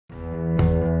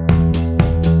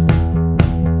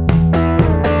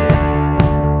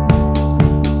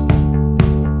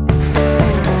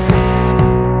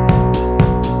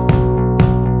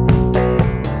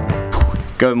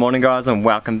Good morning guys and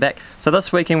welcome back. So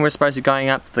this weekend we're supposed to be going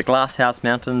up to the Glasshouse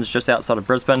Mountains just outside of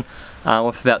Brisbane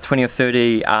with about 20 or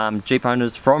 30 Jeep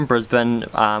owners from Brisbane,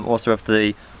 also with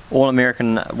the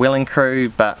all-American wheeling crew,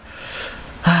 but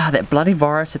that bloody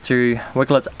virus had to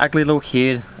wiggle its ugly little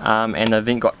head and the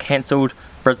event got cancelled.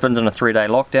 Brisbane's in a 3-day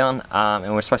lockdown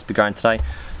and we're supposed to be going today.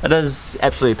 It is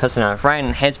absolutely pissing out of rain,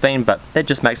 and has been, but that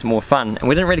just makes it more fun. And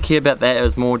we didn't really care about that, it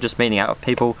was more just meeting out with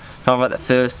people, kind of like the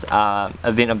first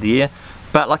event of the year.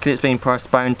 But luckily it's been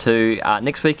postponed to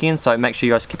next weekend, so make sure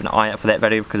you guys keep an eye out for that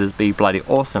video because it'll be bloody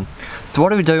awesome. So what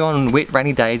do we do on wet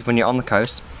rainy days when you're on the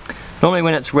coast? Normally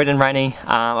when it's wet and rainy,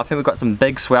 I think we've got some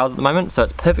big swells at the moment, so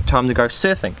it's perfect time to go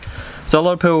surfing. So a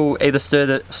lot of people either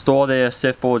store their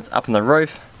surfboards up on the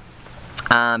roof,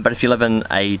 but if you live in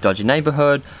a dodgy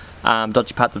neighbourhood,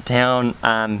 dodgy parts of town,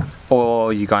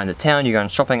 or you go into town, you're going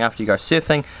shopping after you go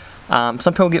surfing,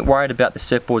 some people get worried about the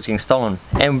surfboards getting stolen,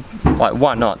 and like,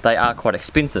 why not? They are quite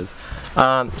expensive.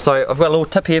 So I've got a little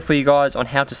tip here for you guys on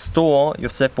how to store your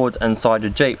surfboards inside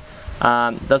your Jeep.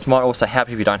 This might also help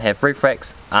if you don't have roof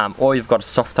racks, or you've got a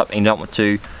soft top and you don't want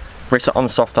to rest it on the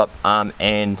soft top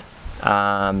and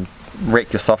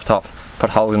wreck your soft top,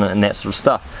 put holes in it and that sort of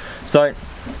stuff. So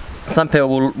some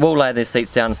people will lay their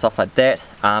seats down and stuff like that,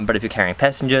 but if you're carrying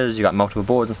passengers, you've got multiple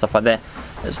boards and stuff like that,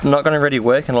 it's not going to really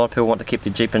work, and a lot of people want to keep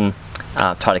their Jeep in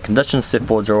tighter conditions.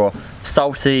 Surfboards are all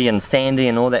salty and sandy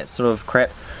and all that sort of crap.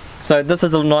 So this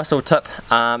is a nice little tip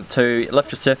to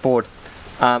lift your surfboard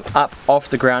up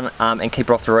off the ground and keep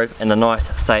it off the roof in a nice,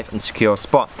 safe and secure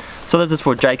spot. So this is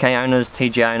for JK owners,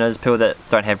 TG owners, people that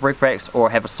don't have roof racks or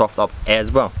have a soft top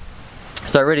as well.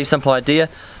 So a really simple idea.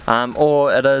 All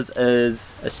it is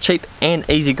it's cheap and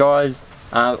easy, guys.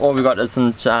 All we've got is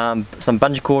some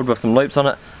bungee cord with some loops on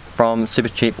it from Super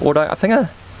Cheap Auto. I think a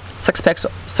six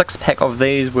pack of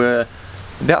these were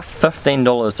about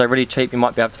 $15, so really cheap. You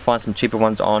might be able to find some cheaper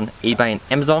ones on eBay and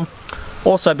Amazon.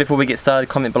 Also, before we get started,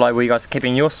 comment below where you guys are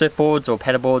keeping your surfboards or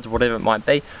paddleboards or whatever it might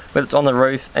be, whether it's on the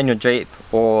roof, in your Jeep,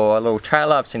 or a little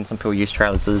trailer. I've seen some people use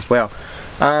trailers as well.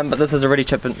 But this is a really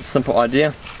cheap and simple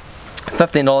idea.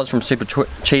 $15 from Super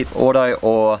Cheap Auto,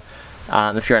 or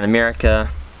if you're in America,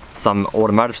 some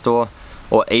automotive store,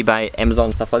 or eBay,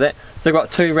 Amazon, stuff like that. So I've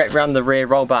got two wrapped around the rear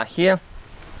roll bar here.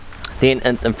 Then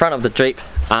in front of the Jeep,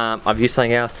 I've used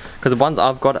something else because the ones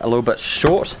I've got are a little bit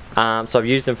short, so I've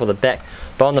used them for the back.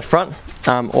 But on the front,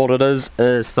 all it is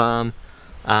some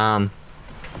paracord,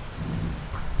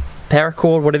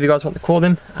 whatever you guys want to call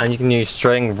them, and you can use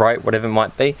string, rope, whatever it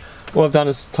might be. All I've done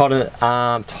is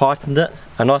tightened it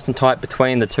nice and tight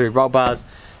between the two roll bars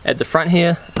at the front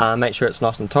here. Make sure it's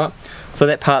nice and tight, so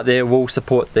that part there will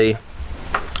support the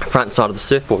front side of the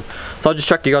surfboard. So I'll just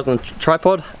chuck you guys on the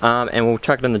tripod and we'll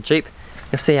chuck it in the Jeep.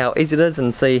 You'll see how easy it is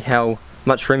and see how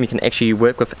much room you can actually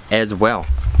work with as well.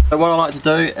 So what I like to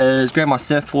do is grab my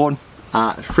surfboard,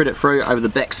 thread it through over the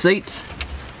back seats.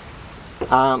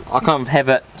 I kind of have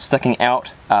it sticking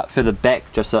out further back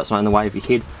just so it's not in the way of your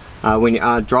head when you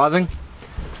are driving.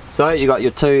 So you got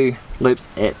your two loops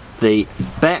at the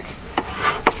back.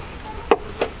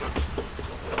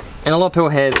 And a lot of people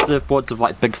have surfboards with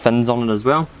like big fins on it as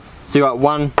well. So you got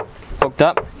one hooked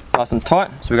up, nice and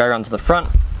tight. So we go around to the front.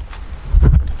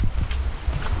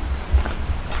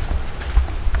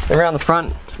 And around the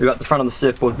front, we got the front of the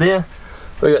surfboard there.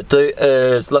 What we got to do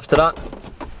is lift it up.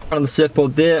 Front of the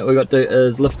surfboard there, what we got to do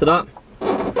is lift it up,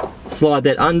 slide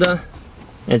that under,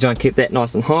 and try and keep that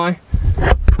nice and high.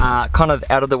 Kind of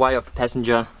out of the way of the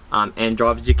passenger and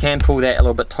drivers. You can pull that a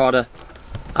little bit tighter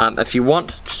if you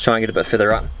want, just try and get a bit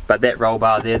further up. But that roll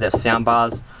bar there, that sound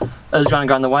bars, is going to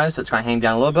go in the way, so it's going to hang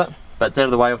down a little bit. But it's out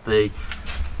of the way of the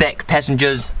back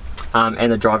passengers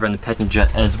and the driver and the passenger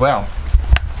as well.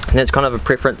 And that's kind of a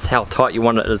preference how tight you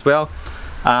want it as well.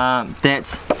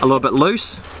 That's a little bit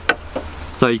loose,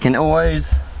 so you can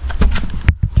always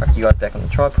chuck you guys back on the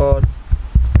tripod.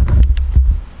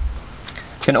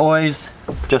 You can always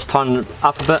just tighten it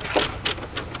up a bit,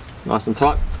 nice and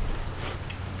tight.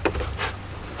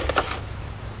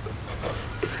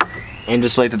 And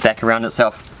just loop it back around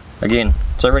itself again.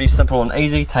 So really simple and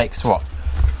easy, takes what?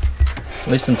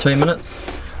 Less than 2 minutes.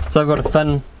 So I've got a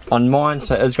fin on mine,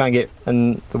 so it is going to get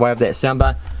in the way of that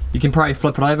soundbar. You can probably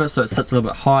flip it over so it sits a little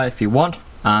bit high if you want,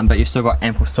 but you've still got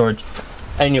ample storage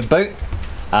in your boot,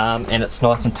 and it's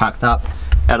nice and tucked up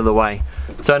out of the way.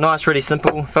 So nice, really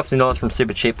simple, $15 from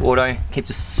Super Cheap Auto, keeps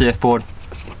your surfboard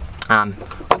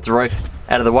off the roof,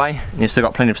 out of the way, and you've still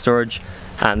got plenty of storage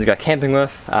to go camping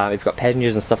with, if you've got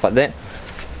passengers and stuff like that.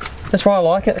 That's why I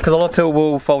like it, because a lot of people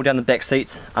will fold down the back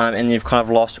seats and you've kind of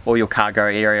lost all your cargo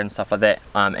area and stuff like that,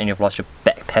 and you've lost your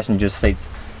back passenger seats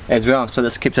as well. So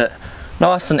this keeps it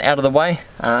nice and out of the way,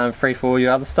 free for all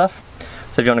your other stuff.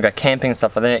 So if you want to go camping and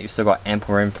stuff like that, you've still got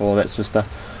ample room for all that sort of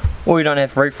stuff. Or you don't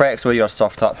have roof racks, or you got a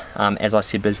soft top, as I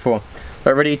said before.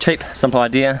 But really cheap, simple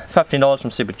idea. $15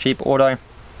 from Super Cheap Auto,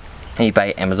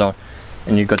 eBay, Amazon,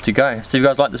 and you're good to go. So if you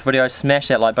guys like this video, smash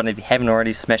that like button. If you haven't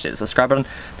already, smash that subscribe button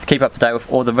to keep up to date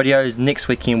with all the videos. Next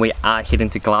weekend we are heading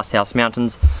to Glasshouse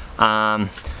Mountains. I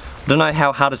don't know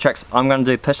how hard the tracks I'm going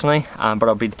to do personally, but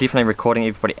I'll be definitely recording.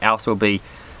 Everybody else will be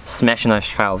smashing those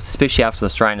trails, especially after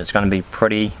this rain. It's going to be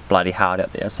pretty bloody hard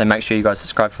out there, so make sure you guys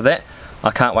subscribe for that. I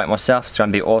can't wait myself. It's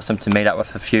going to be awesome to meet up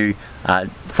with a few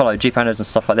fellow Jeep owners and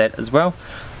stuff like that as well.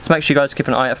 So make sure you guys keep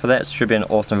an eye out for that. It should be an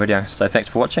awesome video. So thanks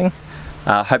for watching.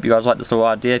 Hope you guys like this little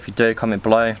idea. If you do, comment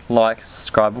below, like,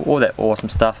 subscribe, all that awesome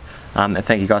stuff, and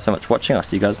thank you guys so much for watching. I'll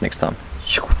see you guys next time.